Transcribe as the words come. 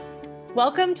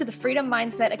Welcome to the Freedom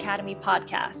Mindset Academy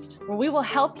podcast, where we will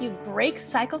help you break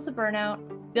cycles of burnout,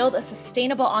 build a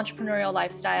sustainable entrepreneurial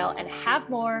lifestyle, and have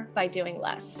more by doing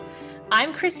less.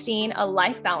 I'm Christine, a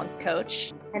life balance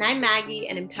coach. And I'm Maggie,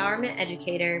 an empowerment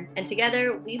educator. And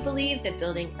together, we believe that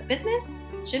building a business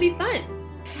should be fun.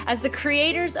 As the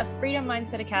creators of Freedom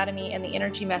Mindset Academy and the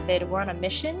Energy Method, we're on a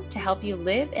mission to help you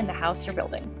live in the house you're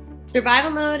building.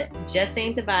 Survival mode just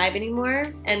ain't the vibe anymore.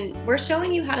 And we're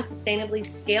showing you how to sustainably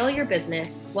scale your business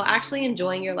while actually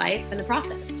enjoying your life in the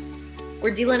process.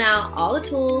 We're dealing out all the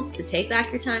tools to take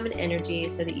back your time and energy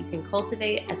so that you can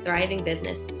cultivate a thriving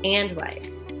business and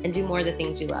life and do more of the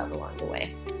things you love along the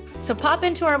way. So pop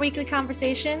into our weekly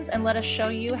conversations and let us show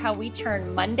you how we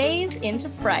turn Mondays into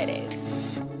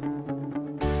Fridays.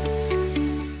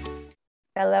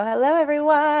 Hello,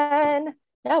 everyone.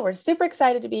 Yeah, we're super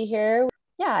excited to be here.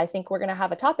 Yeah, I think we're going to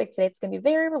have a topic today. It's going to be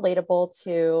very relatable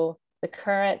to the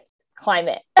current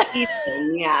climate.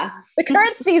 Yeah. The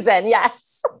current season,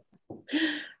 yes.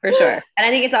 For sure. And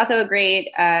I think it's also a great,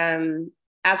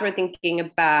 as we're thinking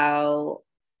about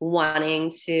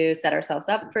wanting to set ourselves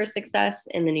up for success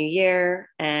in the new year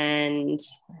and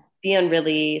be on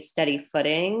really steady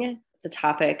footing. It's a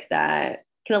topic that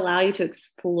can allow you to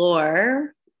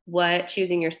explore what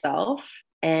choosing yourself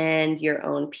and your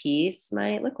own peace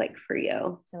might look like for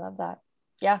you. I love that.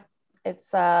 Yeah,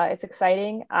 it's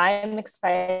exciting. I'm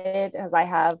excited as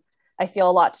I feel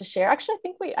a lot to share. Actually,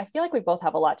 I feel like we both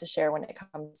have a lot to share when it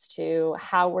comes to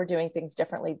how we're doing things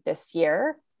differently this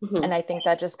year. Mm-hmm. And I think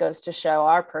that just goes to show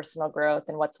our personal growth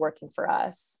and what's working for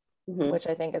us, mm-hmm. which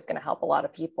I think is going to help a lot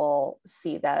of people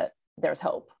see that there's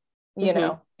hope, you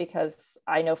know, because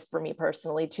I know for me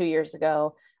personally, 2 years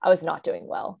ago, I was not doing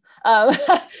well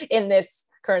in this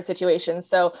current situation.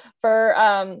 So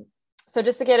so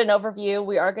just to get an overview,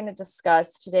 we are going to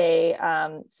discuss today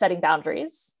setting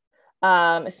boundaries,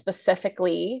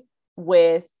 specifically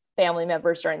with family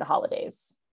members during the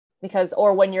holidays,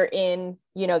 or when you're in,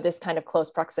 this kind of close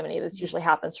proximity. This usually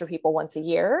happens for people once a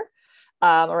year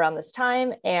around this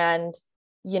time. And,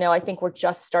 I think we're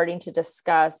just starting to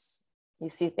discuss, you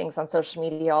see things on social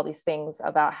media, all these things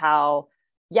about how,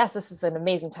 yes, this is an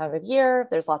amazing time of year.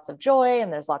 There's lots of joy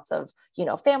and there's lots of,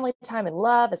 family time and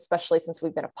love, especially since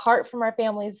we've been apart from our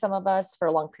families, some of us, for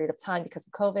a long period of time because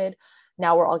of COVID.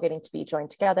 Now we're all getting to be joined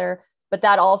together. But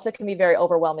that also can be very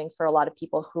overwhelming for a lot of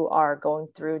people who are going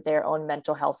through their own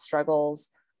mental health struggles.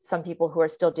 Some people who are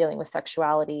still dealing with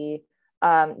sexuality,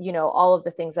 all of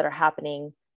the things that are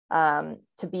happening,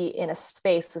 to be in a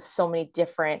space with so many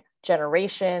different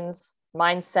generations,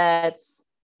 mindsets,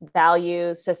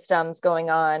 values, systems going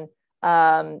on.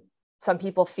 Some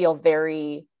people feel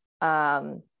very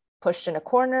pushed in a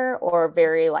corner or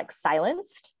very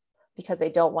silenced because they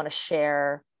don't want to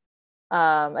share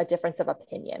a difference of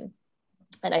opinion.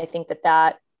 And I think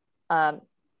that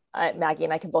Maggie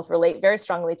and I can both relate very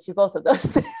strongly to both of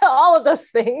those, all of those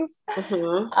things.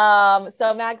 Mm-hmm.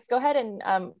 So Mags, go ahead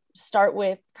and start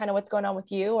with kind of what's going on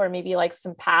with you, or maybe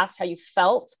some past, how you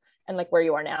felt and where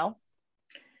you are now.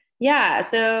 Yeah.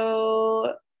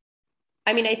 So,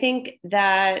 I think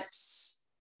that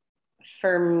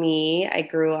for me, I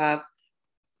grew up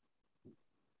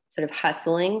sort of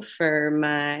hustling for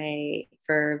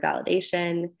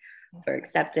validation, for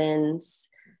acceptance.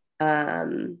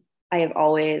 I have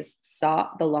always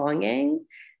sought belonging.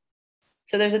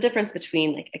 So there's a difference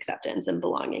between acceptance and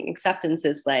belonging. Acceptance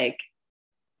is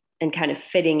and kind of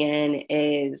fitting in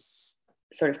is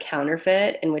sort of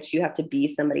counterfeit, in which you have to be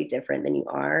somebody different than you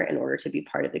are in order to be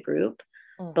part of the group.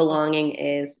 Mm-hmm. Belonging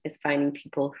is finding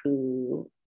people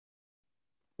who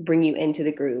bring you into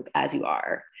the group as you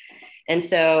are. And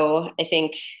so I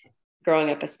think growing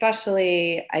up,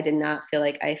 especially, I did not feel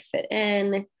like I fit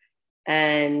in.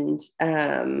 And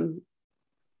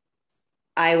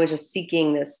I was just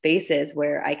seeking those spaces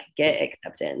where I could get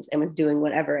acceptance and was doing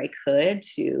whatever I could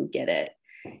to get it.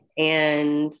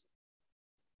 And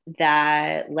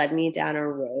that led me down a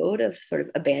road of sort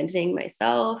of abandoning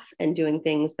myself and doing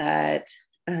things that,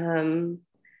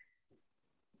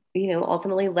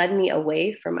 ultimately led me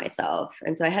away from myself.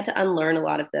 And so I had to unlearn a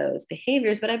lot of those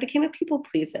behaviors, but I became a people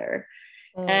pleaser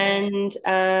and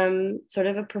sort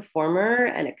of a performer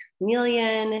and a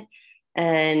chameleon.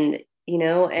 And,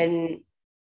 and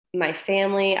my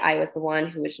family, I was the one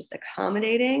who was just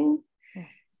accommodating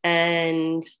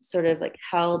and sort of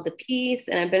held the peace.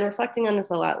 And I've been reflecting on this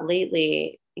a lot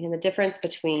lately. The difference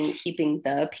between keeping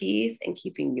the peace and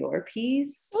keeping your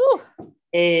peace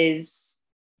is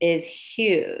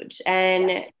huge.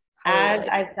 And as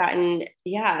I've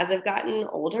gotten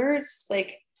older, it's just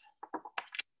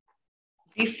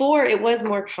before it was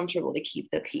more comfortable to keep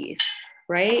the peace,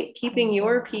 right? Keeping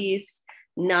your peace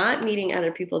not meeting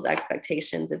other people's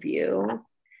expectations of you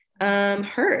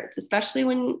hurts, especially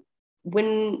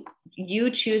when you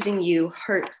choosing you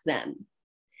hurts them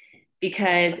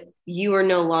because you are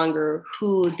no longer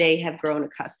who they have grown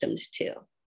accustomed to,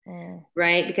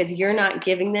 right? Because you're not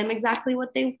giving them exactly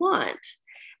what they want.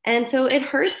 And so it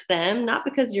hurts them, not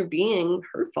because you're being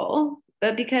hurtful,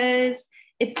 but because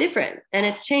it's different and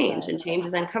it's change, and change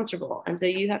is uncomfortable. And so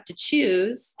you have to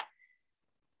choose,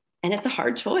 and it's a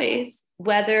hard choice,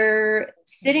 whether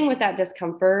sitting with that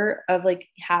discomfort of like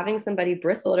having somebody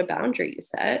bristle at a boundary you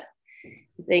set,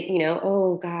 they, you know,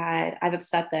 oh God, I've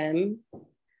upset them.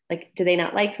 Like, do they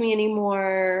not like me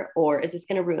anymore? Or is this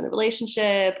going to ruin the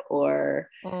relationship? Or,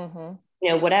 you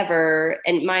know, whatever.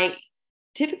 And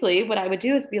typically what I would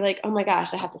do is be like, oh my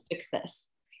gosh, I have to fix this.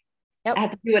 Yep. I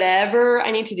have to do whatever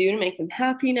I need to do to make them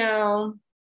happy now,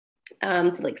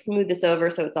 to like smooth this over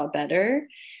so it's all better.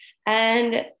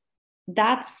 And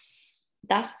that's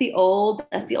the old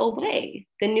way.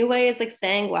 The new way is like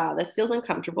saying, wow, this feels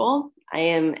uncomfortable. I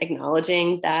am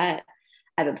acknowledging that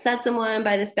I've upset someone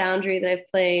by this boundary that I've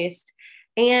placed,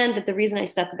 and that the reason I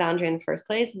set the boundary in the first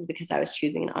place is because I was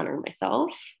choosing and honoring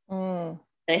myself. And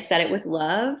I set it with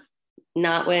love,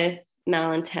 not with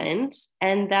malintent,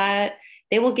 and that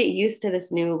they will get used to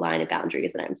this new line of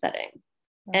boundaries that I'm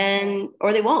setting,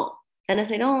 or they won't. And if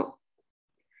they don't,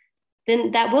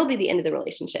 then that will be the end of the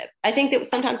relationship. I think that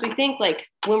sometimes we think like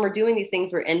when we're doing these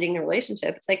things, we're ending the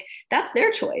relationship. It's like, that's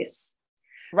their choice,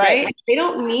 right? If they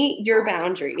don't meet your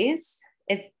boundaries,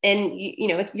 you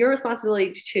know, it's your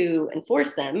responsibility to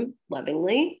enforce them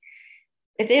lovingly.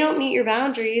 If they don't meet your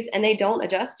boundaries and they don't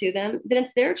adjust to them, then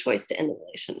it's their choice to end the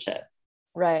relationship.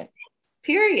 Right.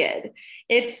 Period.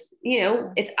 It's, you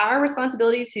know, it's our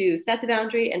responsibility to set the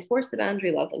boundary, enforce the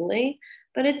boundary lovingly,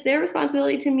 but it's their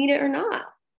responsibility to meet it or not.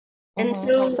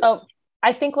 And so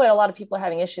I think what a lot of people are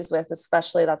having issues with,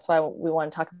 especially that's why we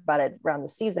want to talk about it around the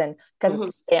season, because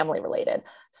it's family related.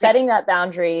 Setting that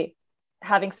boundary,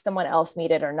 having someone else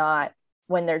meet it or not,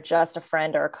 when they're just a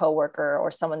friend or a coworker or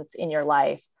someone that's in your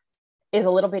life, is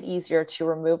a little bit easier to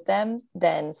remove them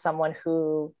than someone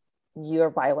who you're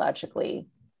biologically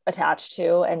attached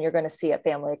to and you're going to see at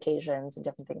family occasions and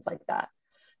different things like that.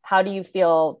 How do you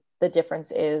feel the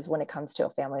difference is when it comes to a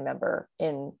family member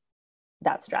in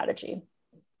that strategy?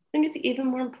 I think it's even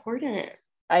more important.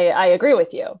 I agree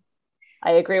with you.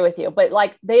 But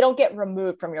like, they don't get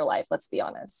removed from your life. Let's be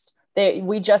honest.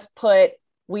 We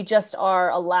just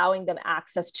are allowing them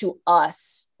access to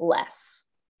us less.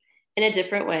 In a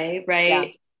different way, right? Yeah.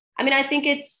 I mean, I think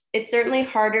it's certainly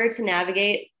harder to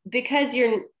navigate because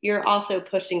you're also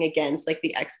pushing against like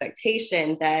the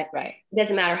expectation that it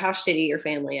doesn't matter how shitty your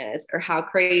family is or how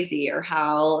crazy or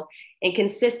how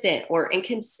inconsistent or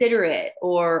inconsiderate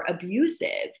or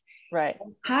abusive, or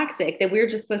toxic, that we're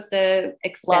just supposed to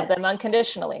accept, love them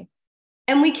unconditionally.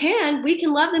 And we can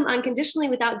love them unconditionally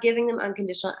without giving them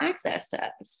unconditional access to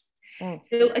us.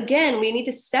 So again, we need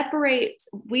to separate.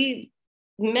 We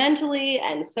mentally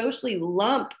and socially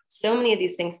lump so many of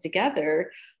these things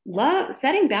together.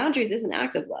 Setting boundaries is an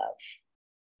act of love.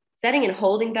 Setting and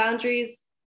holding boundaries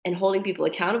and holding people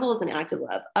accountable is an act of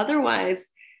love. Otherwise,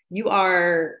 you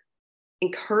are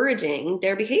encouraging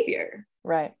their behavior.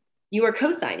 Right. You are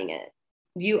co-signing it.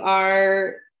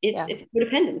 It's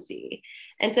codependency.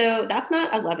 And so that's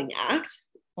not a loving act.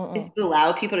 Is to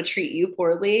allow people to treat you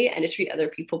poorly and to treat other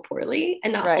people poorly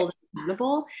and not hold them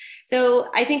accountable. So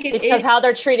I think because how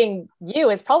they're treating you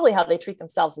is probably how they treat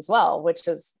themselves as well, which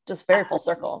is just very full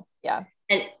circle. Yeah.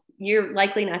 And you're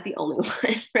likely not the only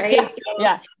one, right?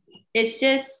 It's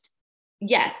just,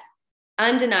 yes,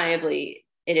 undeniably,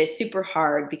 it is super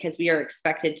hard because we are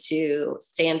expected to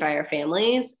stand by our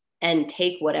families and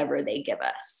take whatever they give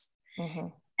us.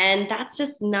 And that's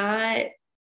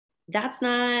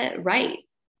not right.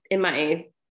 In my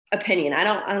opinion, I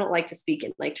don't like to speak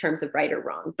in like terms of right or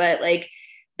wrong, but like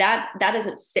that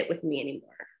doesn't sit with me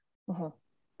anymore.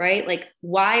 Right? Like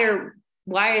why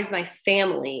is my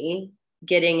family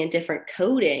getting a different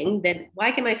coding? Then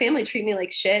why can my family treat me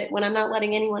like shit when I'm not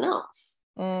letting anyone else?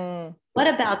 What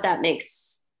about that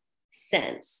makes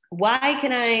sense? Why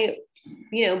can I,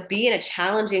 be in a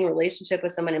challenging relationship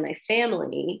with someone in my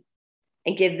family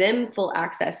and give them full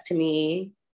access to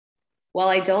me while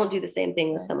I don't do the same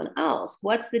thing with someone else?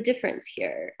 What's the difference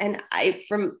here? And I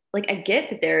get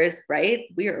that there is,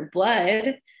 we are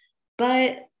blood,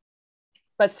 but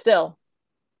still,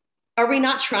 are we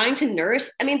not trying to nourish?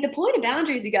 I mean, the point of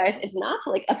boundaries, you guys, is not to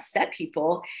like upset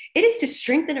people. It is to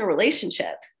strengthen a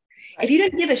relationship. If you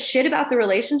didn't give a shit about the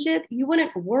relationship, you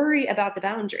wouldn't worry about the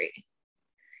boundary.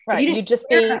 Right. You'd just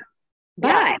be,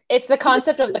 it's the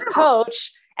concept of the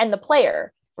coach and the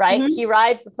player. right? He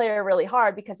rides the player really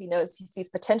hard because he knows he sees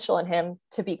potential in him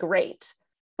to be great.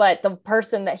 But the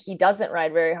person that he doesn't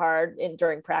ride very hard in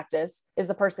during practice is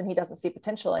the person he doesn't see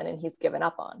potential in and he's given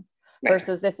up on. Right.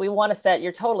 Versus if we want to set,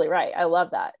 you're totally right. I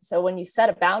love that. So when you set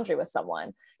a boundary with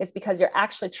someone, it's because you're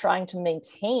actually trying to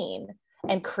maintain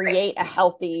and create a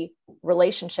healthy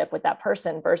relationship with that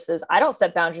person, versus I don't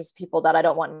set boundaries with people that I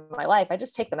don't want in my life. I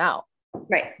just take them out.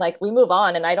 Right. Like we move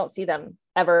on and I don't see them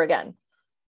ever again.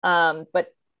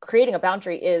 But creating a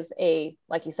boundary is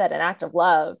like you said, an act of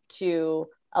love to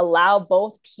allow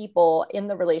both people in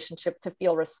the relationship to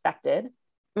feel respected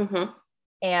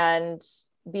and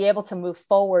be able to move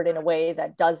forward in a way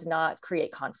that does not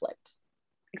create conflict.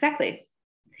 Exactly.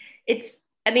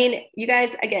 I mean, you guys,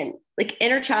 again, like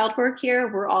inner child work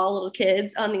here, we're all little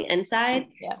kids on the inside.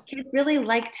 Yeah. Kids really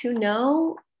like to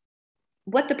know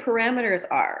what the parameters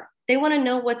are. They want to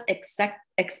know what's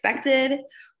expected,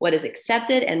 what is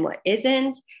accepted and what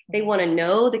isn't. They want to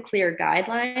know the clear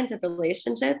guidelines of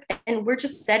relationship. And we're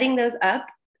just setting those up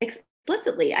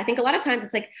explicitly. I think a lot of times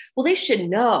it's like, well, they should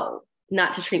know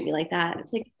not to treat me like that.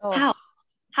 It's like,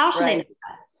 how should they know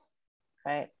that?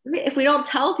 Right. If we don't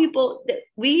tell people that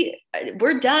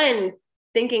we're done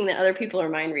thinking that other people are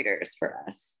mind readers for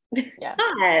us. Yeah.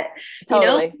 Not,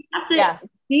 totally. We have to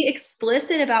be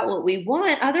explicit about what we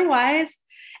want. Otherwise,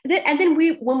 and then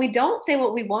when we don't say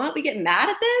what we want, we get mad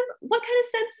at them. What kind of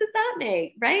sense does that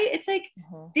make? Right. It's like,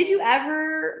 did you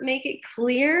ever make it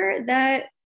clear that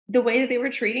the way that they were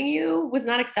treating you was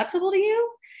not acceptable to you?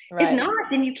 Right. If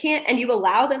not, then you can't, and you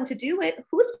allow them to do it.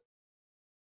 Whose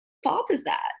fault is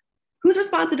that? Whose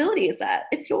responsibility is that?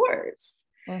 It's yours.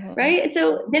 Right. And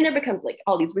so then there becomes like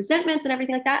all these resentments and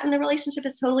everything like that. And the relationship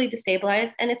is totally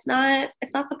destabilized and it's not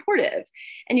supportive.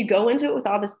 And you go into it with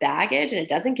all this baggage and it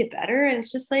doesn't get better. And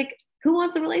it's just like, who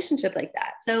wants a relationship like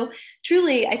that? So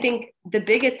truly, I think the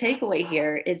biggest takeaway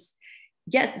here is,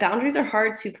 yes, boundaries are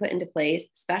hard to put into place,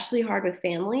 especially hard with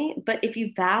family. But if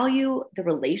you value the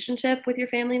relationship with your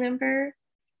family member,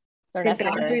 they're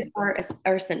necessary. Boundaries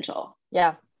are essential.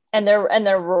 Yeah. And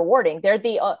they're rewarding. They're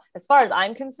as far as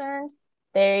I'm concerned,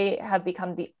 they have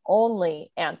become the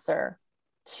only answer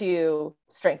to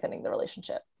strengthening the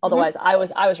relationship. Otherwise, I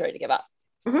was ready to give up,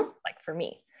 like for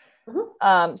me.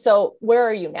 So where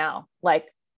are you now? Like,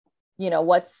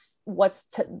 what's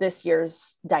this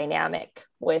year's dynamic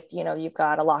with, you've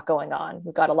got a lot going on.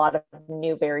 You've got a lot of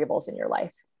new variables in your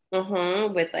life.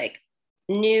 With like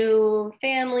new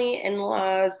family,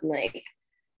 in-laws, like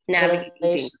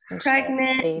navigating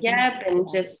pregnant, and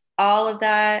just all of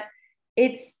that.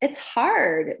 It's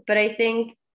hard, but I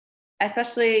think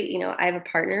especially, I have a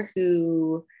partner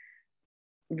who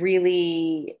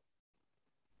really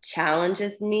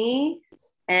challenges me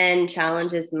and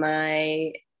challenges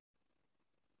my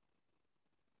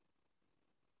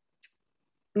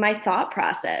thought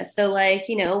process. So like,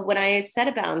 when I set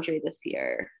a boundary this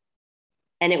year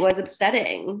and it was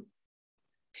upsetting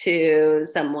to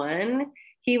someone,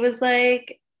 he was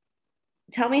like,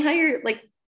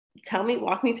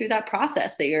 walk me through that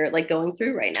process that you're like going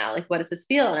through right now. Like, what does this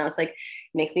feel? And I was like, it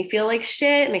makes me feel like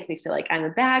shit. It makes me feel like I'm a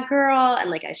bad girl.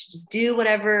 And like, I should just do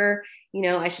whatever,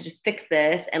 I should just fix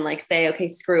this and like say, okay,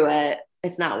 screw it.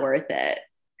 It's not worth it.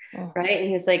 Right. And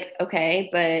he was like, okay,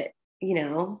 but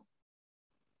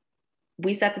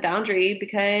we set the boundary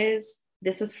because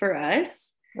this was for us.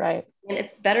 Right. And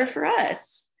it's better for us.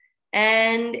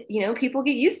 And, people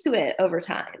get used to it over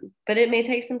time, but it may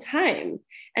take some time.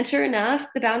 And sure enough,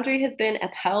 the boundary has been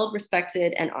upheld,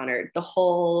 respected, and honored the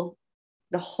whole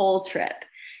trip.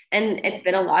 And it's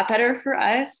been a lot better for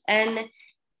us. And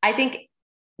I think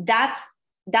that's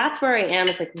where I am,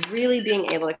 is like really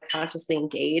being able to consciously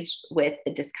engage with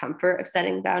the discomfort of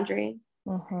setting the boundary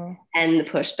and the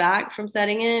pushback from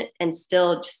setting it, and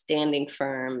still just standing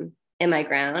firm in my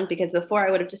ground, because before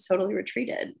I would have just totally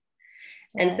retreated.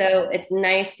 And so it's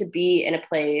nice to be in a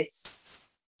place,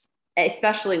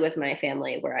 especially with my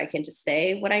family, where I can just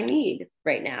say what I need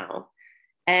right now.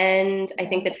 And I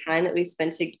think the time that we've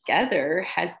spent together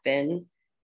has been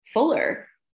fuller.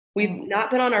 We've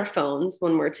not been on our phones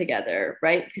when we're together,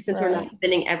 right? Because since we're not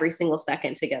spending every single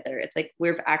second together, it's like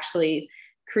we've actually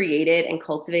created and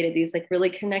cultivated these like really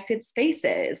connected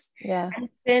spaces. Yeah. And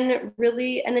it's been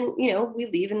really, and then, we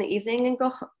leave in the evening and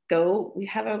go, we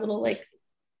have our little like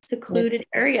secluded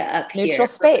area up here. Neutral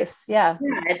space. Yeah.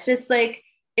 It's just like,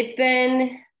 it's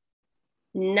been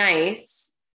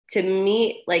nice to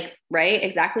meet, like, right,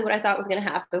 exactly what I thought was going to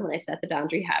happen when I set the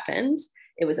boundary happened.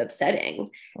 It was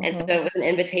upsetting. And so it was an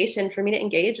invitation for me to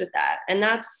engage with that. And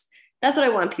that's what I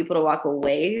want people to walk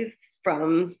away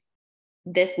from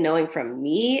this knowing from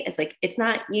me is like, it's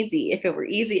not easy. If it were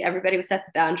easy, everybody would set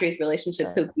the boundaries,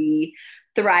 relationships would be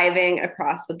thriving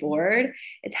across the board.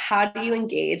 It's how do you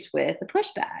engage with the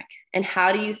pushback, and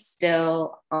how do you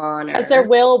still honor? Because there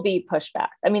will be pushback.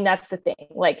 I mean, that's the thing,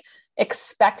 like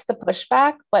expect the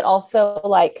pushback, but also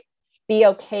like be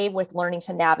okay with learning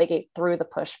to navigate through the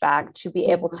pushback to be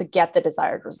able to get the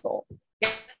desired result. Yeah.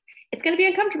 It's going to be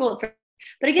uncomfortable,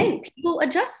 but again, people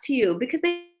adjust to you because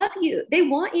they love you. They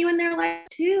want you in their life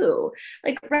too.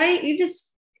 Like, right?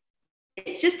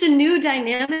 It's just a new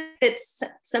dynamic that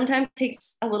sometimes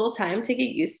takes a little time to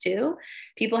get used to.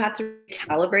 People have to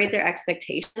calibrate their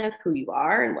expectation of who you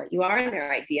are and what you are and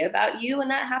their idea about you. And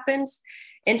that happens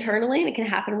internally, and it can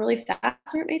happen really fast,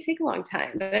 or it may take a long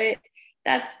time. But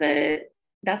that's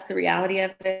the reality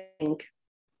of it. And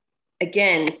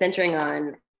again, centering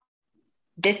on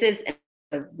this is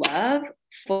love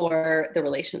for the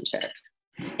relationship,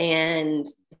 and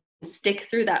stick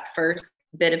through that first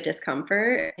bit of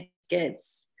discomfort. It gets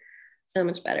so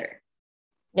much better.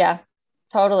 Yeah,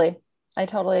 totally. I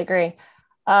totally agree.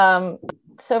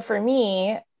 So for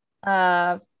me,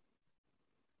 for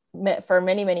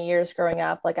many, many years growing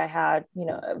up, like I had,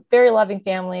 a very loving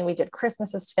family. We did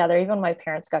Christmases together. Even when my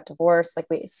parents got divorced, like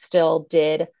we still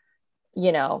did,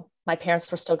 my parents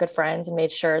were still good friends and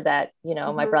made sure that,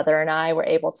 my brother and I were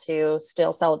able to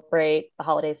still celebrate the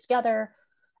holidays together.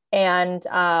 And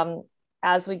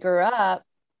as we grew up,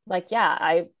 like, yeah,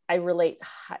 I relate,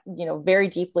 very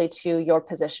deeply to your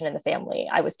position in the family.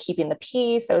 I was keeping the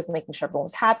peace. I was making sure everyone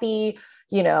was happy,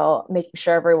 making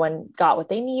sure everyone got what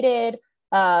they needed.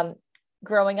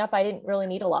 Growing up, I didn't really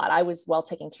need a lot. I was well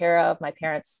taken care of. My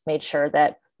parents made sure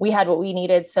that we had what we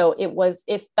needed. So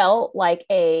it felt like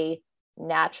a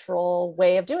natural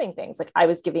way of doing things. Like I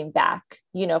was giving back,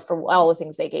 for all the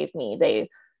things they gave me. They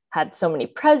had so many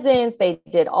presents. They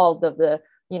did all of the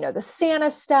the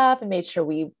Santa stuff and made sure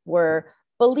we were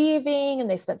believing, and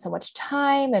they spent so much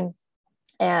time,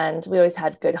 and we always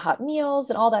had good hot meals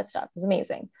and all that stuff. It was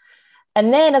amazing.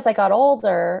 And then as I got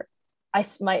older,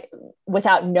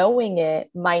 without knowing it,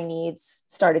 my needs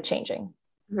started changing,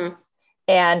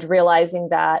 and realizing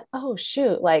that, oh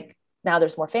shoot, like now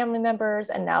there's more family members,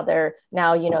 and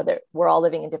we're all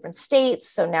living in different states.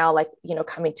 So now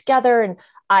coming together, and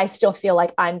I still feel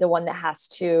like I'm the one that has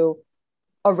to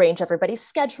arrange everybody's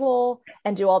schedule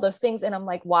and do all those things. And I'm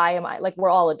like, why am I, like, we're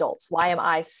all adults. Why am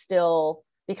I still,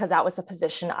 because that was a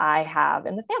position I have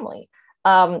in the family.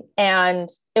 And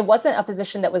it wasn't a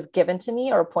position that was given to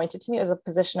me or appointed to me. It was a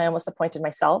position I almost appointed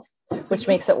myself, which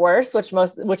makes it worse, which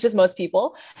is most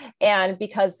people. And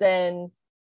because then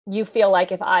you feel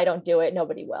like if I don't do it,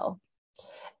 nobody will.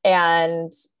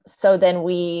 And so then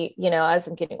we, as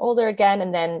I'm getting older again,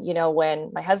 and then, when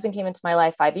my husband came into my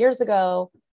life 5 years ago,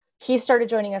 he started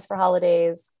joining us for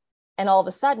holidays. And all of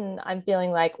a sudden I'm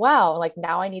feeling like, wow, like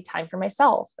now I need time for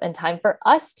myself and time for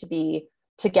us to be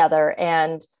together.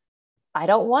 And I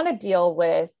don't want to deal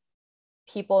with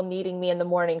people needing me in the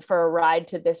morning for a ride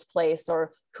to this place,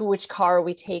 or which car are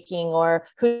we taking, or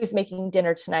who's making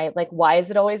dinner tonight? Like, why is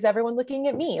it always everyone looking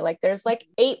at me? Like there's like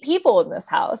 8 people in this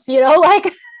house, like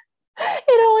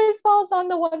it always falls on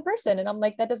the one person. And I'm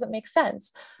like, that doesn't make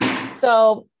sense.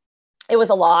 So it was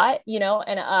a lot,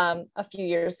 and a few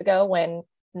years ago when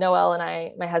Noel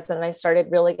and my husband and I started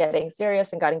really getting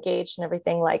serious and got engaged and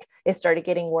everything, like it started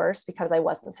getting worse because I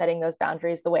wasn't setting those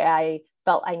boundaries the way I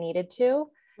felt I needed to.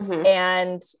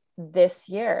 And this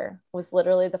year was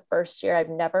literally the first year I've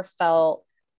never felt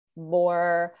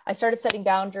more. I started setting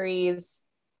boundaries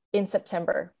in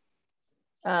September.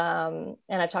 And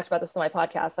I talked about this on my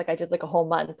podcast. Like I did like a whole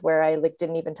month where I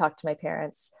didn't even talk to my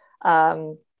parents.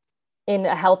 In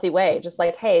a healthy way, just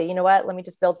like, hey, you know what, let me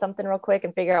just build something real quick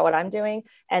and figure out what I'm doing.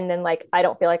 And then like, I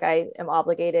don't feel like I am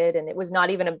obligated. And it was not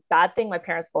even a bad thing. My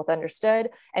parents both understood.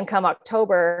 And come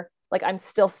October, like I'm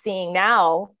still seeing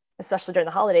now, especially during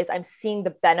the holidays, I'm seeing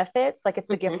the benefits. Like it's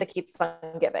the gift that keeps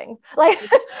on giving.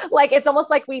 Like it's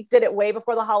almost like we did it way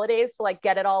before the holidays to like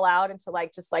get it all out and to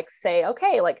like, just like say,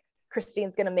 okay, like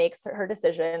Christine's going to make her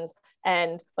decisions.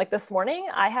 And like this morning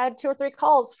I had 2 or 3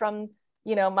 calls from,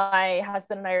 my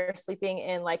husband and I are sleeping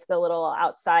in like the little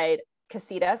outside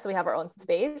casita. So we have our own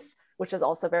space, which is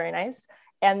also very nice.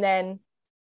 And then,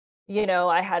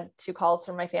 I had 2 calls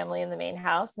from my family in the main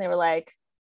house, and they were like,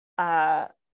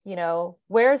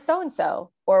 where's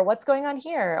so-and-so, or what's going on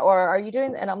here? Or are you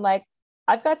doing? And I'm like,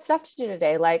 I've got stuff to do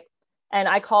today. Like, and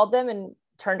I called them and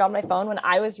turned on my phone when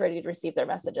I was ready to receive their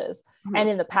messages. And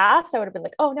in the past I would have been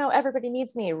like, oh no, everybody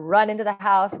needs me, run into the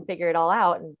house and figure it all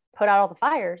out and put out all the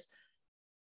fires.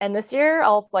 And this year I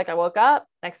was like, I woke up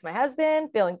next to my husband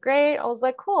feeling great. I was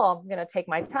like, cool, I'm going to take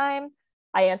my time.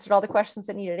 I answered all the questions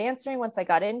that needed answering once I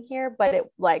got in here, but it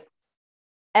like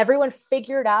everyone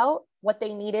figured out what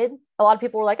they needed. A lot of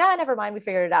people were like, never mind, we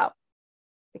figured it out,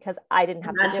 because I didn't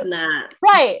have to do it. That.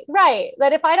 Right.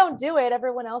 That if I don't do it,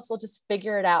 everyone else will just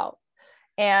figure it out.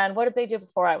 And what did they do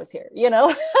before I was here?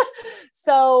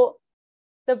 So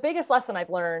the biggest lesson I've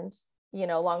learned,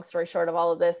 long story short of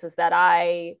all of this, is that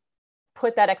I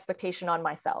put that expectation on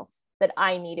myself that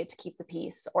I needed to keep the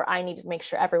peace, or I needed to make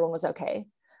sure everyone was okay.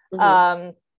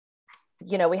 Mm-hmm.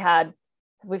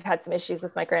 We've had some issues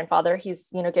with my grandfather. He's,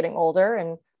 getting older,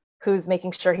 and who's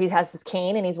making sure he has his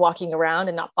cane and he's walking around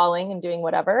and not falling and doing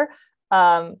whatever.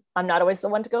 I'm not always the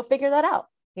one to go figure that out,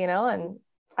 and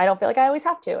I don't feel like I always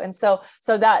have to. And so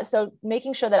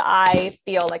making sure that I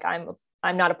feel like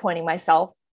I'm not appointing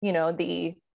myself,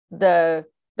 the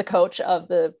coach of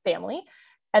the family.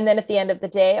 And then at the end of the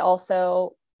day,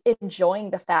 also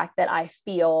enjoying the fact that I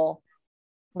feel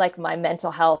like my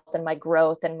mental health and my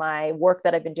growth and my work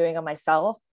that I've been doing on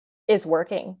myself is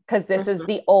working, because this is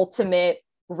the ultimate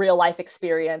real life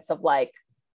experience of like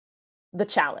the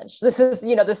challenge. This is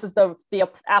the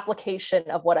application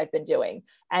of what I've been doing,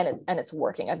 and it's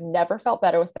working. I've never felt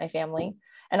better with my family.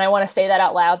 And I want to say that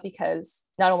out loud, because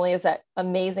not only is that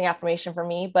amazing affirmation for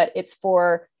me, but it's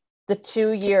for the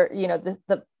 2 year,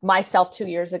 the myself 2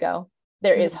 years ago.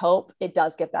 There is hope. It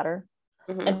does get better.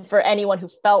 And for anyone who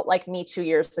felt like me 2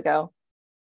 years ago,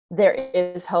 there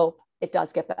is hope. It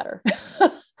does get better.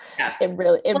 Yeah. It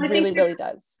really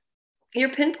does.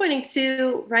 You're pinpointing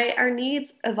too, right? Our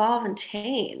needs evolve and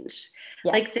change.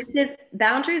 Yes. Like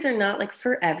boundaries are not like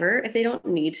forever if they don't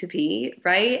need to be,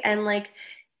 right? And like,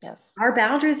 yes, our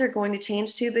boundaries are going to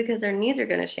change too, because our needs are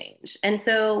going to change. And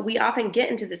so we often get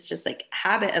into this just like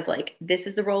habit of like, this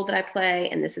is the role that I play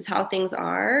and this is how things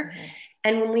are. Mm-hmm.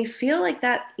 And when we feel like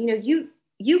that, you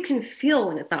can feel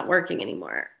when it's not working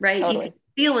anymore, right? Totally. You can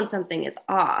feel when something is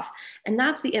off. And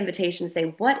that's the invitation to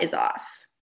say, what is off?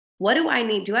 What do I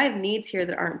need? Do I have needs here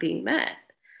that aren't being met?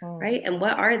 Right? And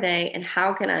what are they? And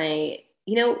how can I,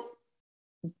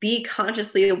 be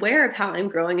consciously aware of how I'm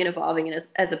growing and evolving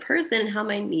as a person, and how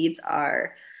my needs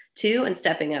are too, and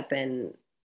stepping up and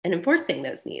enforcing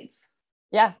those needs.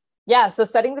 Yeah. Yeah. So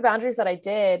setting the boundaries that I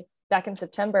did back in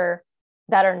September,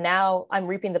 that are now I'm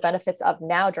reaping the benefits of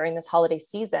now during this holiday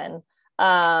season.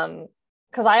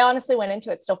 Because I honestly went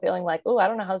into it still feeling like, I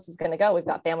don't know how this is going to go. We've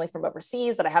got family from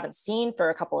overseas that I haven't seen for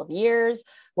a couple of years.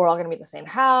 We're all going to be in the same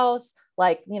house.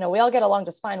 Like, we all get along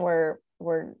just fine. We're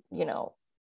all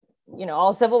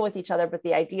civil with each other. But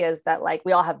the idea is that like,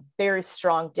 we all have very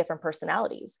strong, different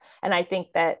personalities. And I think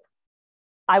that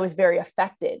I was very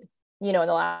affected, in the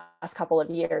last couple of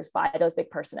years by those big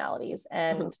personalities.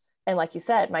 And like you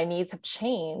said, my needs have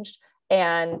changed,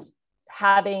 and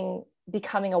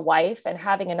becoming a wife and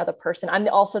having another person. I'm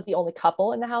also the only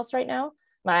couple in the house right now.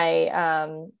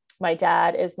 My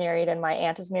dad is married and my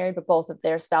aunt is married, but both of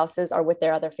their spouses are with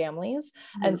their other families.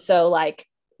 And so like,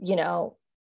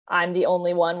 I'm the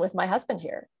only one with my husband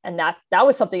here. And that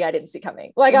was something I didn't see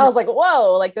coming. Like, I was like,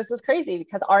 whoa, like this is crazy,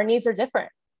 because our needs are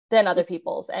different than other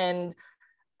people's. And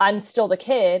I'm still the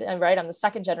kid, and right, I'm the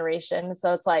second generation.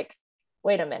 So it's like,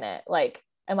 wait a minute, like,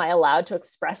 am I allowed to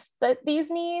express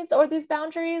these needs or these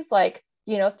boundaries? Like,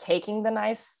 taking the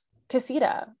nice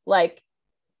casita, like,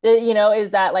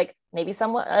 is that like maybe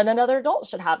another adult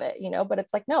should have it, but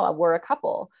it's like, no, we're a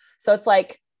couple. So it's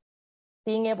like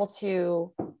being able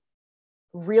to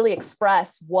really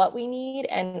express what we need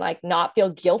and like not feel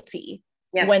guilty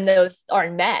when those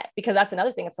aren't met, because that's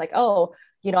another thing. It's like,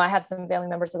 I have some family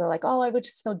members that are like, I would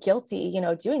just feel guilty,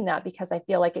 doing that because I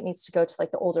feel like it needs to go to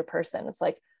like the older person. It's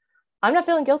like, I'm not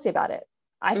feeling guilty about it.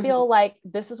 I feel like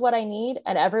this is what I need,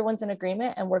 and everyone's in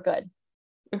agreement, and we're good.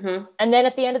 And then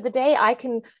at the end of the day,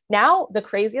 now the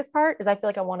craziest part is I feel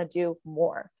like I want to do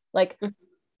more. Like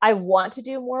I want to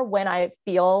do more when I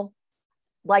feel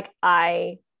like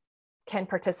I can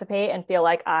participate and feel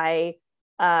like I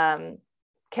can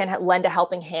lend a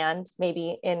helping hand,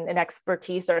 maybe in an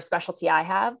expertise or a specialty I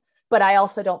have, but I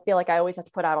also don't feel like I always have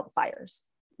to put out all the fires.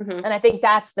 And I think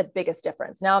that's the biggest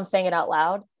difference. Now I'm saying it out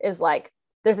loud, is like,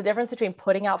 there's a difference between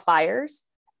putting out fires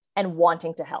and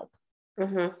wanting to help,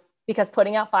 because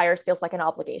putting out fires feels like an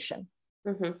obligation.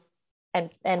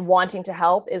 And wanting to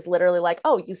help is literally like,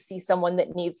 you see someone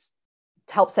that needs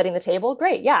help setting the table.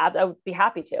 Great. Yeah, I would be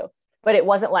happy to. But it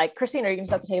wasn't like, Christine, are you going to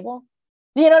set the table?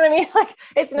 You know what I mean? Like,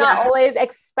 it's not always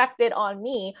expected on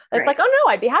me. It's like, oh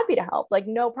no, I'd be happy to help. Like,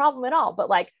 no problem at all.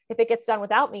 But like, if it gets done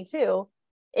without me too,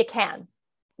 it can.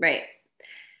 Right.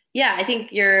 Yeah. I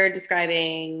think you're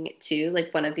describing too,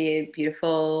 like one of the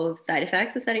beautiful side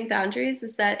effects of setting boundaries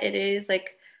is that it is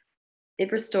like,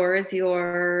 it restores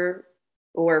your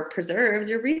or preserves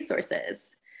your resources.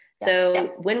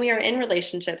 So when we are in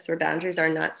relationships where boundaries are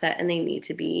not set and they need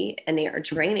to be, and they are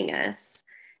draining us,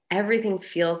 everything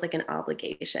feels like an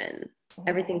obligation.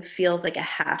 Everything feels like a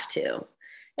have to.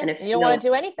 And if you don't want to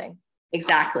do anything.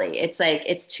 Exactly. It's like,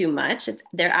 it's too much.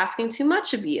 They're asking too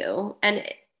much of you. And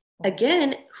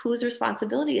again, whose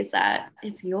responsibility is that?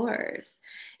 It's yours.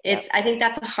 I think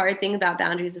that's a hard thing about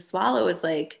boundaries to swallow, is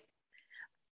like,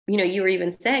 you know, you were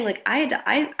even saying like,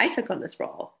 I took on this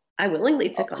role. I willingly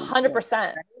took on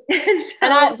 100%. And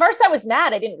at first I was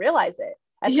mad. I didn't realize it.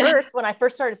 At first, when I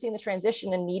first started seeing the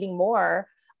transition and needing more,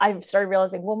 I started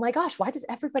realizing, well, my gosh, why does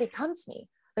everybody come to me?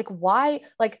 Like, why?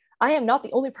 Like, I am not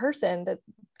the only person that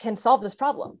can solve this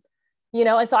problem, you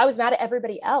know? And so I was mad at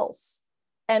everybody else.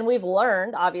 And we've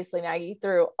learned, obviously, Maggie,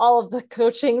 through all of the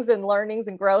coachings and learnings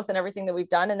and growth and everything that we've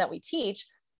done and that we teach,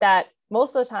 that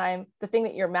most of the time, the thing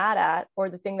that you're mad at or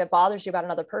the thing that bothers you about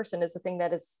another person is the thing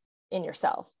that is in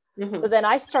yourself. So then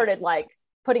I started like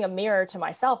putting a mirror to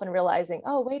myself and realizing,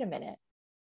 oh, wait a minute.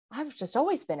 I've just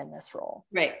always been in this role.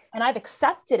 Right. And I've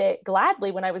accepted it gladly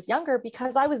when I was younger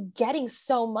because I was getting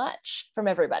so much from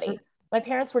everybody. My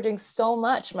parents were doing so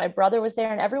much. My brother was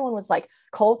there and everyone was like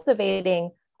cultivating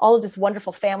all of this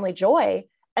wonderful family joy.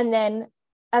 And then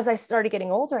as I started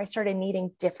getting older, I started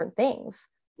needing different things.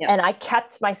 And I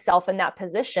kept myself in that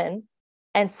position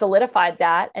and solidified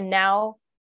that. And now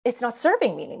it's not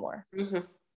serving me anymore.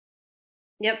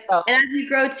 Yep. So, and as we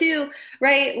grow too,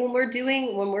 right, when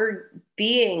we're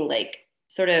being like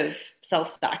sort of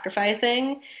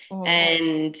self-sacrificing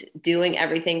and doing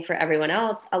everything for everyone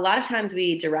else, a lot of times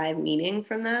we derive meaning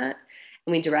from that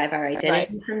and we derive our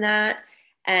identity from that.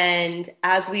 And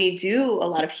as we do a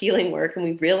lot of healing work and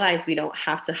we realize we don't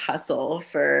have to hustle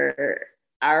for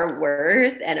our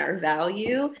worth and our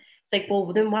value, it's like, well,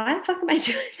 then why the fuck am I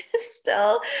doing this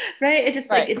still? Right? It just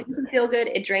like, it doesn't feel good.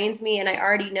 It drains me. And I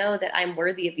already know that I'm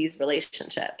worthy of these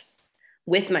relationships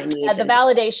with my needs. The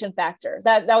validation factor,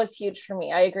 that was huge for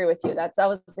me. I agree with you. That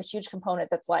was a huge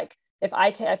component. That's like, if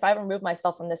I remove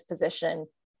myself from this position,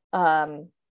 you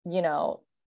know,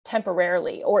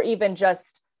 temporarily, or even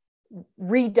just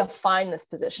redefine this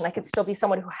position, I could still be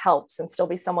someone who helps and still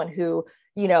be someone who,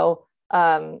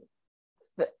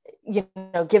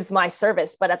 gives my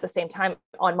service, but at the same time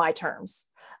on my terms.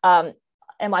 Am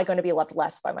I going to be loved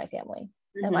less by my family?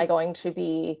 Am I going to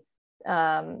be,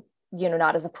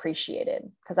 not as appreciated?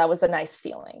 Because that was a nice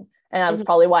feeling. And that was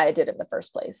probably why I did it in the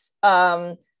first place.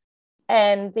 And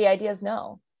the idea is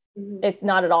no, it's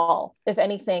not at all. If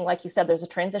anything, like you said, there's a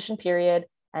transition period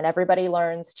and everybody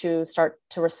learns to start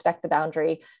to respect the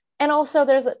boundary. And also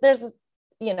there's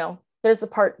the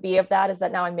part B of that, is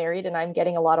that now I'm married and I'm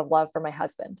getting a lot of love from my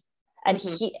husband,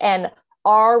 and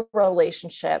our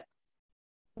relationship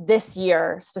this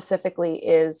year specifically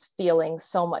is feeling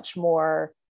so much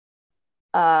more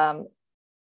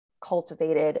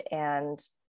cultivated and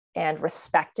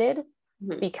respected,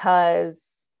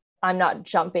 because I'm not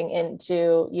jumping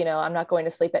into, I'm not going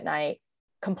to sleep at night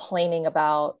complaining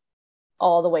about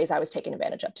all the ways I was taken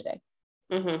advantage of today.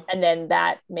 And then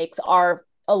that makes our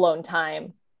alone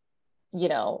time,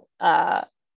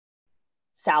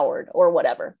 soured or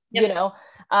whatever,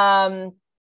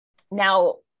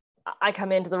 now I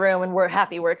come into the room and we're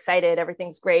happy, we're excited,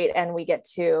 everything's great. And we get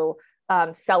to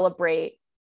celebrate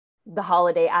the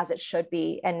holiday as it should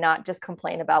be, and not just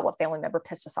complain about what family member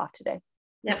pissed us off today.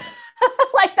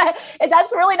 Like that. And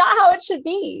that's really not how it should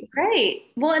be. Right.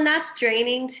 Well, and that's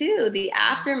draining too. The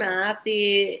aftermath,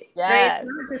 right? Not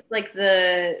just like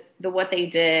the what they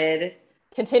did.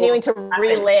 Continuing to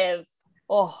relive.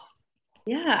 Oh.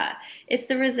 Yeah. It's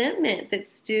the resentment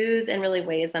that stews and really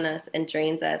weighs on us and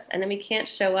drains us. And then we can't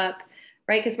show up,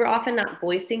 right? Because we're often not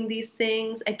voicing these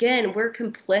things. Again, we're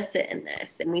complicit in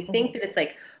this. And we think that it's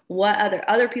like, what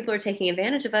other people are taking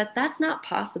advantage of us. That's not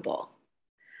possible.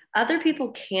 Other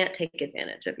people can't take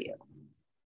advantage of you.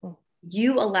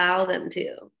 You allow them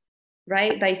to,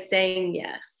 right? By saying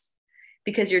yes,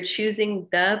 because you're choosing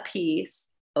the peace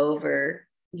over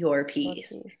your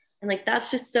peace. And like, that's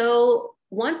just so,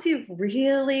 once you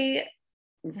really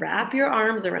wrap your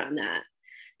arms around that,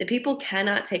 the people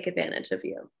cannot take advantage of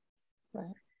you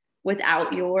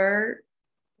without your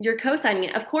co-signing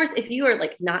it. Of course, if you are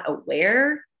like not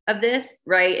aware of this,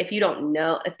 right? If you don't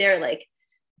know, if they're like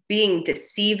being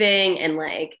deceiving and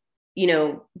like,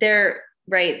 there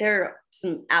are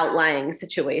some outlying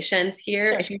situations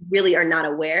here. If you really are not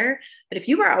aware, but if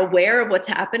you are aware of what's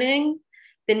happening,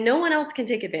 then no one else can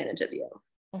take advantage of you.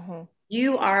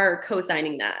 You are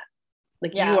co-signing that.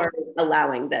 Like you are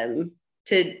allowing them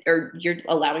to, or you're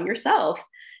allowing yourself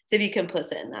to be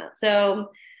complicit in that.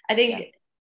 So I think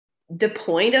the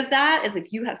point of that is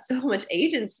like, you have so much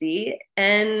agency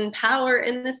and power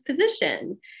in this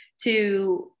position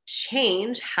to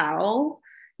change how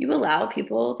you allow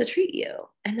people to treat you.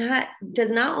 And that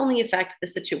does not only affect the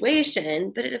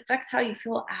situation, but it affects how you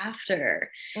feel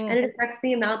after. And it affects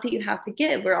the amount that you have to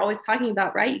give. We're always talking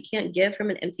about, right? You can't give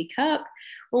from an empty cup.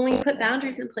 When we put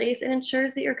boundaries in place, it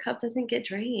ensures that your cup doesn't get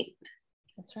drained.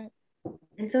 That's right.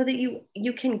 And so that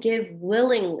you can give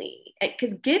willingly,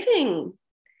 because giving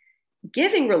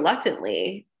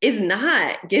reluctantly is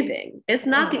not giving. It's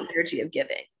not the energy of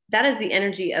giving. That is the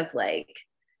energy of like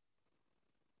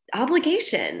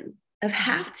obligation, of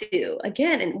have to,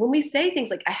 again. And when we say things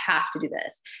like, I have to do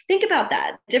this, think about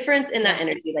that difference in that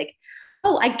energy. Like,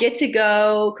 oh, I get to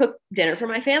go cook dinner for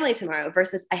my family tomorrow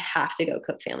versus I have to go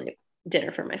cook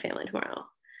dinner for my family tomorrow.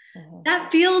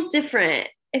 That feels different.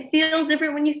 It feels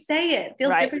different when you say it. It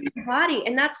feels different in your body.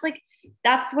 And that's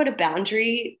what a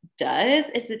boundary does,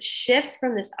 is it shifts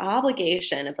from this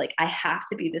obligation of like, I have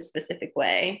to be this specific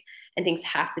way and things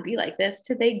have to be like this,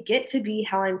 to they get to be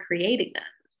how I'm creating them.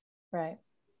 Right.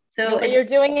 So you're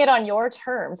doing it on your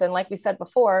terms. And like we said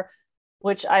before,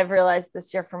 which I've realized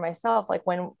this year for myself, like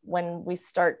when we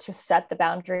start to set the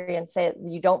boundary and say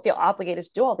you don't feel obligated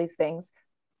to do all these things,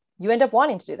 you end up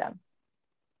wanting to do them,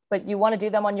 but you want to do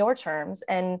them on your terms,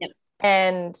 and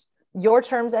your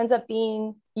terms ends up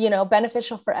being,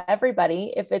 beneficial for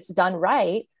everybody if it's done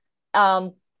right.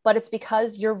 But it's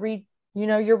because you're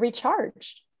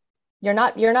recharged. You're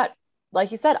not,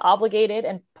 like you said, obligated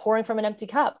and pouring from an empty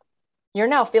cup. You're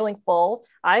now feeling full.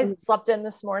 I slept in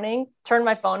this morning, turned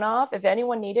my phone off. If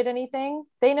anyone needed anything,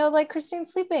 they know like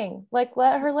Christine's sleeping, like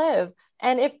let her live.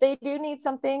 And if they do need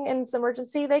something in some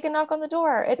emergency, they can knock on the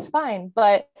door. It's fine.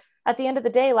 But at the end of the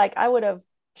day, like I would have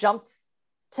jumped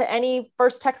to any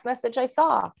first text message I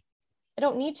saw. I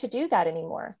don't need to do that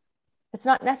anymore. It's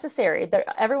not necessary.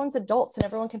 Everyone's adults and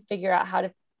everyone can figure out how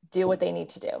to do what they need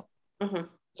to do,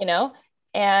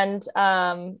 And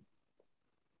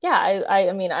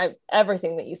I mean,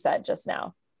 everything that you said just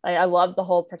now, I love the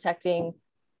whole protecting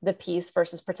the peace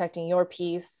versus protecting your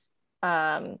peace.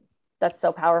 That's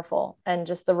so powerful. And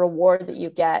just the reward that you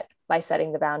get by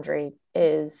setting the boundary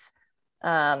is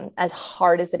as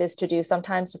hard as it is to do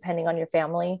sometimes, depending on your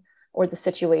family or the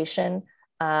situation.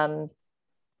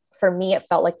 For me, it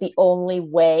felt like the only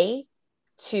way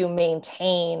to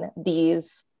maintain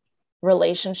these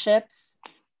relationships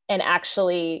and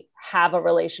actually have a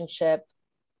relationship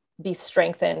be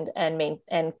strengthened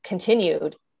and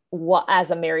continued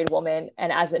as a married woman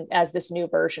and as this new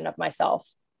version of myself.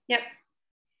 Yep.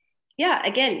 Yeah.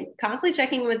 Again, constantly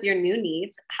checking with your new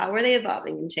needs. How are they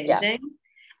evolving and changing? Yeah.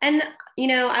 And,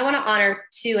 I want to honor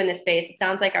too in this space. It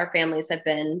sounds like our families have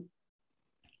been,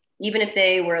 even if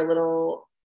they were a little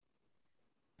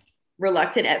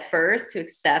reluctant at first to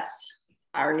accept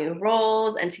our new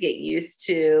roles and to get used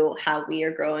to how we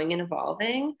are growing and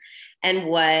evolving and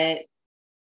what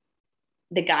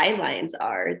the guidelines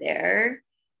are there,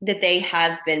 that they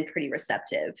have been pretty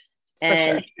receptive.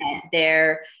 And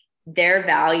their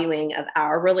valuing of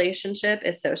our relationship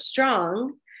is so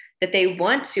strong that they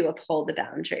want to uphold the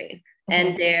boundary.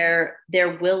 And they're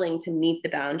willing to meet the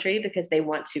boundary because they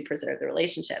want to preserve the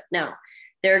relationship. Now,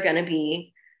 there are going to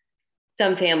be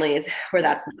some families where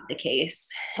that's not the case.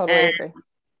 Totally agree.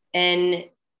 And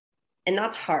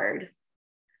that's hard,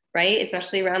 right?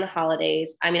 Especially around the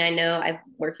holidays. I mean, I know I'm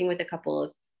working with a couple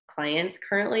of clients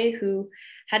currently who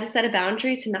had to set a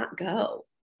boundary to not go,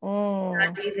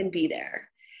 not even be there.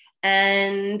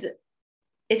 And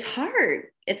it's hard.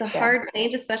 It's a hard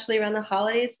change, especially around the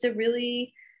holidays, to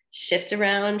really shift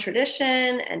around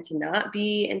tradition and to not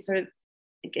be in sort of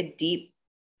like a deep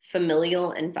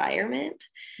familial environment.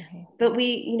 But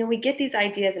we get these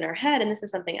ideas in our head, and this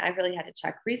is something I've really had to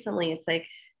check recently. It's like,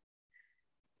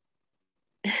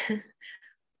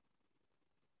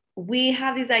 we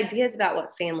have these ideas about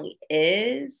what family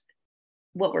is,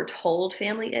 what we're told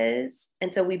family is.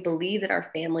 And so we believe that our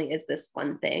family is this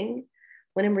one thing,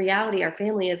 when in reality, our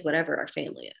family is whatever our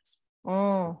family is.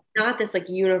 Not this like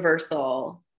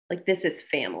universal, like this is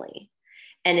family.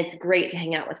 And it's great to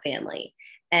hang out with family.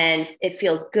 And it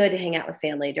feels good to hang out with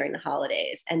family during the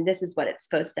holidays. And this is what it's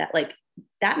supposed to, like,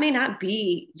 that may not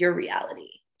be your reality.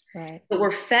 Right. But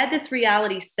we're fed this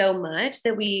reality so much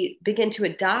that we begin to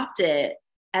adopt it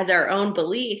as our own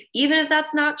belief, even if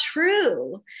that's not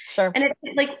true. Sure. And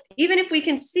it's like, even if we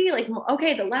can see like,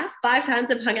 okay, the last 5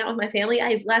 times I've hung out with my family,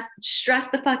 I've left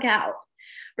stressed the fuck out,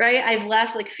 right? I've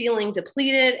left like feeling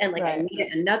depleted and like I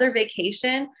needed another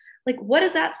vacation. Like, what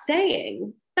is that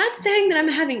saying? That's saying that I'm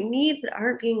having needs that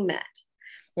aren't being met.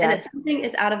 And that something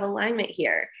is out of alignment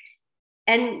here.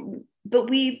 But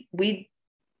we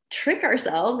trick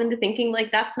ourselves into thinking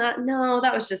like, that's not, no,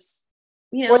 that was just,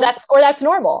 or that's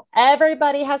normal.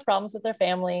 Everybody has problems with their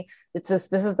family. It's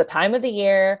just, this is the time of the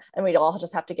year and we all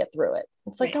just have to get through it.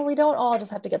 It's like, right. No, we don't all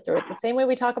just have to get through it. It's the same way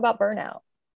we talk about burnout.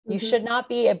 You should not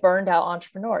be a burned out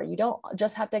entrepreneur. You don't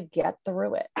just have to get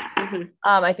through it.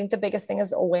 I think the biggest thing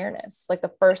is awareness. Like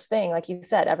the first thing, like you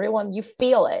said, everyone, you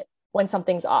feel it when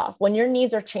something's off, when your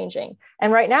needs are changing.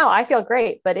 And right now I feel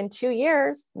great, but in 2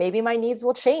 years, maybe my needs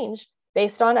will change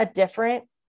based on a different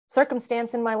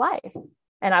circumstance in my life.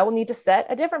 And I will need to set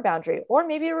a different boundary or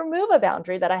maybe remove a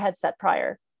boundary that I had set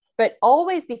prior, but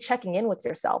always be checking in with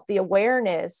yourself. The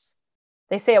awareness,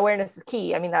 they say awareness is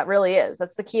key. I mean, that really is.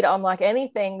 That's the key to unlock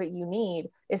anything that you need,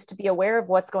 is to be aware of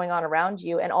what's going on around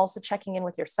you and also checking in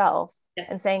with yourself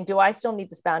and saying, do I still need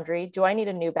this boundary? Do I need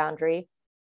a new boundary?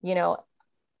 You know,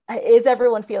 is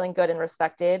everyone feeling good and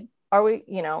respected? Are we,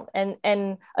 you know,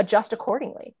 and adjust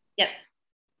accordingly. Yep,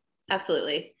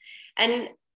 absolutely. And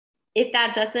if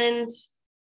that doesn't,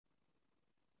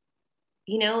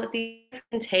 you know, these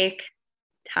can take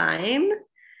time.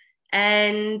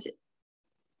 And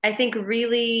I think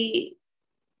really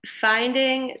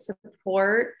finding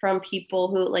support from people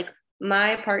who, like,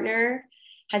 my partner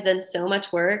has done so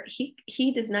much work.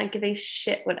 He does not give a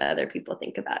shit what other people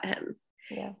think about him.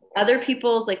 Yeah. Other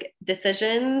people's like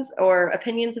decisions or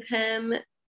opinions of him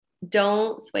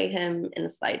don't sway him in the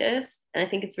slightest. And I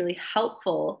think it's really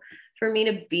helpful for me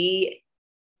to be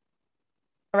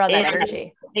around that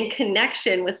energy, in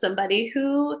connection with somebody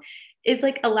who is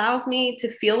like, allows me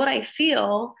to feel what I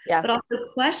feel, but also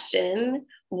question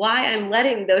why I'm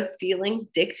letting those feelings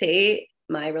dictate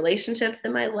my relationships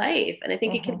and my life. And I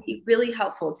think it can be really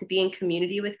helpful to be in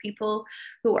community with people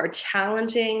who are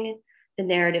challenging the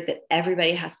narrative that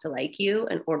everybody has to like you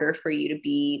in order for you to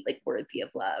be like worthy of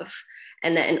love.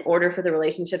 And that in order for the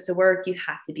relationship to work, you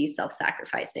have to be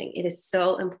self-sacrificing. It is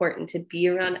so important to be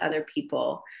around other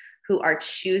people who are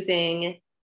choosing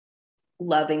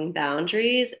loving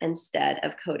boundaries instead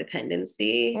of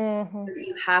codependency. So that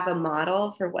you have a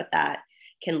model for what that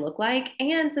can look like,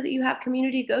 and so that you have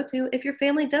community to go to if your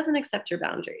family doesn't accept your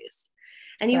boundaries.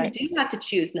 And you do have to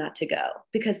choose not to go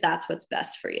because that's what's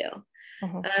best for you.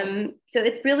 So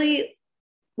it's really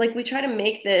like, we try to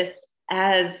make this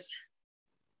as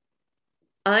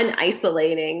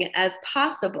unisolating as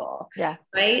possible. Yeah.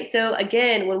 Right. So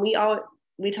again, when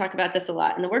we talk about this a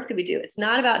lot in the work that we do, it's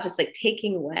not about just like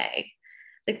taking away.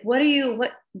 Like, what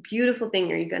beautiful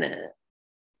thing are you going to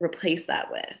replace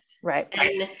that with? Right.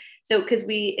 And so, because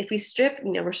if we strip,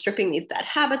 you know, we're stripping these bad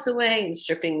habits away and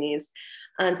stripping these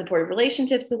unsupportive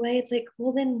relationships away. It's like,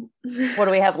 well, then what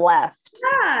do we have left?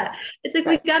 Yeah. It's like,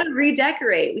 we've got to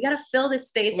redecorate. We got to fill this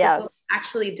space with what we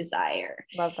actually desire.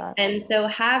 Love that. And so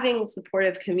having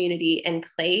supportive community in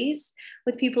place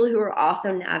with people who are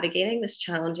also navigating this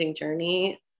challenging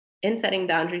journey in setting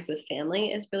boundaries with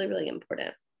family is really, really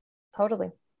important.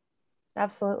 Totally.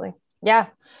 Absolutely. Yeah.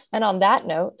 And on that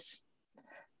note,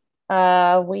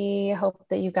 we hope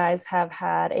that you guys have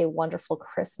had a wonderful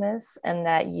Christmas and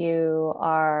that you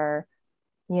are,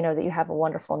 you know, that you have a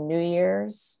wonderful New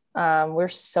Year's. We're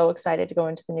so excited to go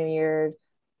into the new year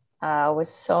with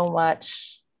so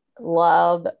much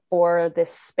love for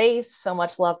this space, so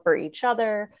much love for each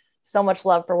other, so much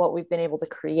love for what we've been able to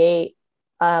create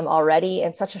already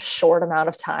in such a short amount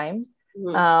of time.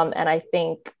 And I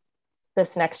think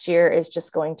this next year is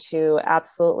just going to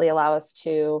absolutely allow us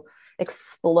to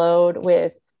explode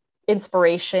with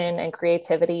inspiration and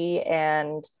creativity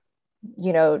and,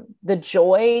 you know, the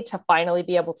joy to finally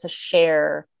be able to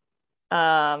share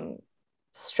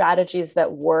strategies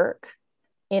that work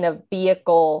in a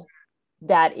vehicle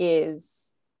that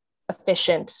is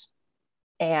efficient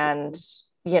and,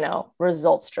 you know,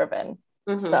 results driven.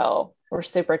 So we're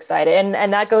super excited.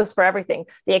 And that goes for everything.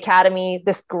 The Academy,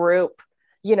 this group,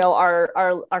 you know,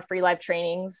 our free live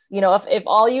trainings, you know, if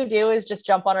all you do is just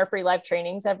jump on our free live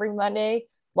trainings every Monday,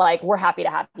 like, we're happy to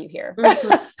have you here,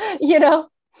 you know?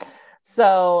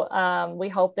 So we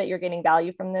hope that you're getting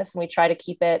value from this, and we try to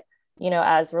keep it, you know,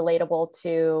 as relatable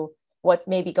to what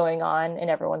may be going on in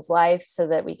everyone's life so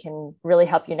that we can really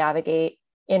help you navigate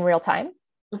in real time.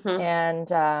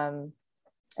 And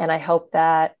I hope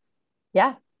that,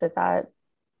 that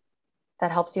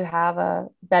helps you have a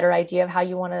better idea of how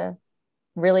you want to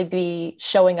really be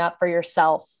showing up for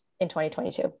yourself in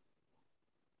 2022.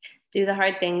 Do the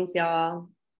hard things, y'all.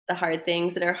 The hard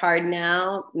things that are hard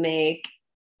now make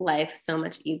life so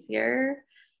much easier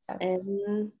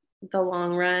in the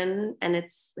long run. And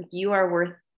it's like,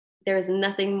 there is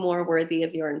nothing more worthy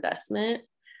of your investment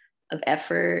of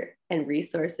effort and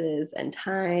resources and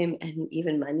time and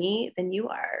even money than you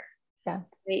are. Yeah.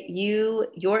 Right?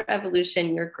 Your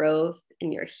evolution, your growth,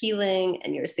 and your healing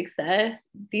and your success,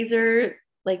 these are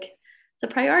like,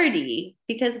 it's a priority,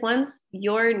 because once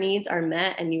your needs are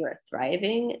met and you are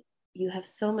thriving, you have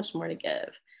so much more to give.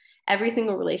 Every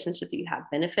single relationship that you have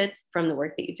benefits from the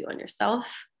work that you do on yourself.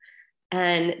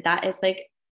 And that is like,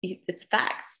 it's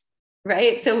facts,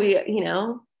 right? So we, It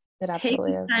take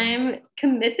absolutely the is. time,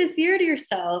 commit this year to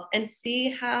yourself, and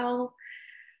see how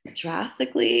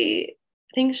drastically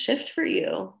things shift for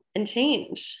you and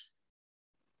change.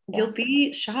 Yeah. You'll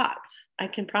be shocked, I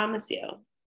can promise you,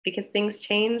 because things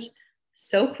change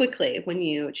so quickly when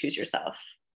you choose yourself.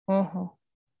 Mm-hmm.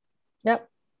 Yep.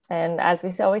 And as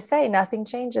we always say, nothing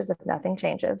changes if nothing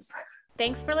changes.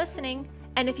 Thanks for listening.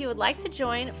 And if you would like to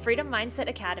join Freedom Mindset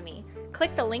Academy,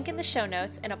 click the link in the show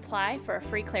notes and apply for a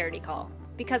free clarity call.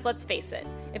 Because let's face it,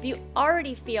 if you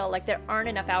already feel like there aren't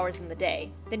enough hours in the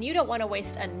day, then you don't want to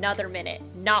waste another minute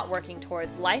not working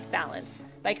towards life balance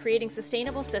by creating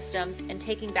sustainable systems and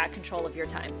taking back control of your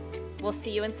time. We'll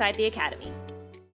see you inside the Academy.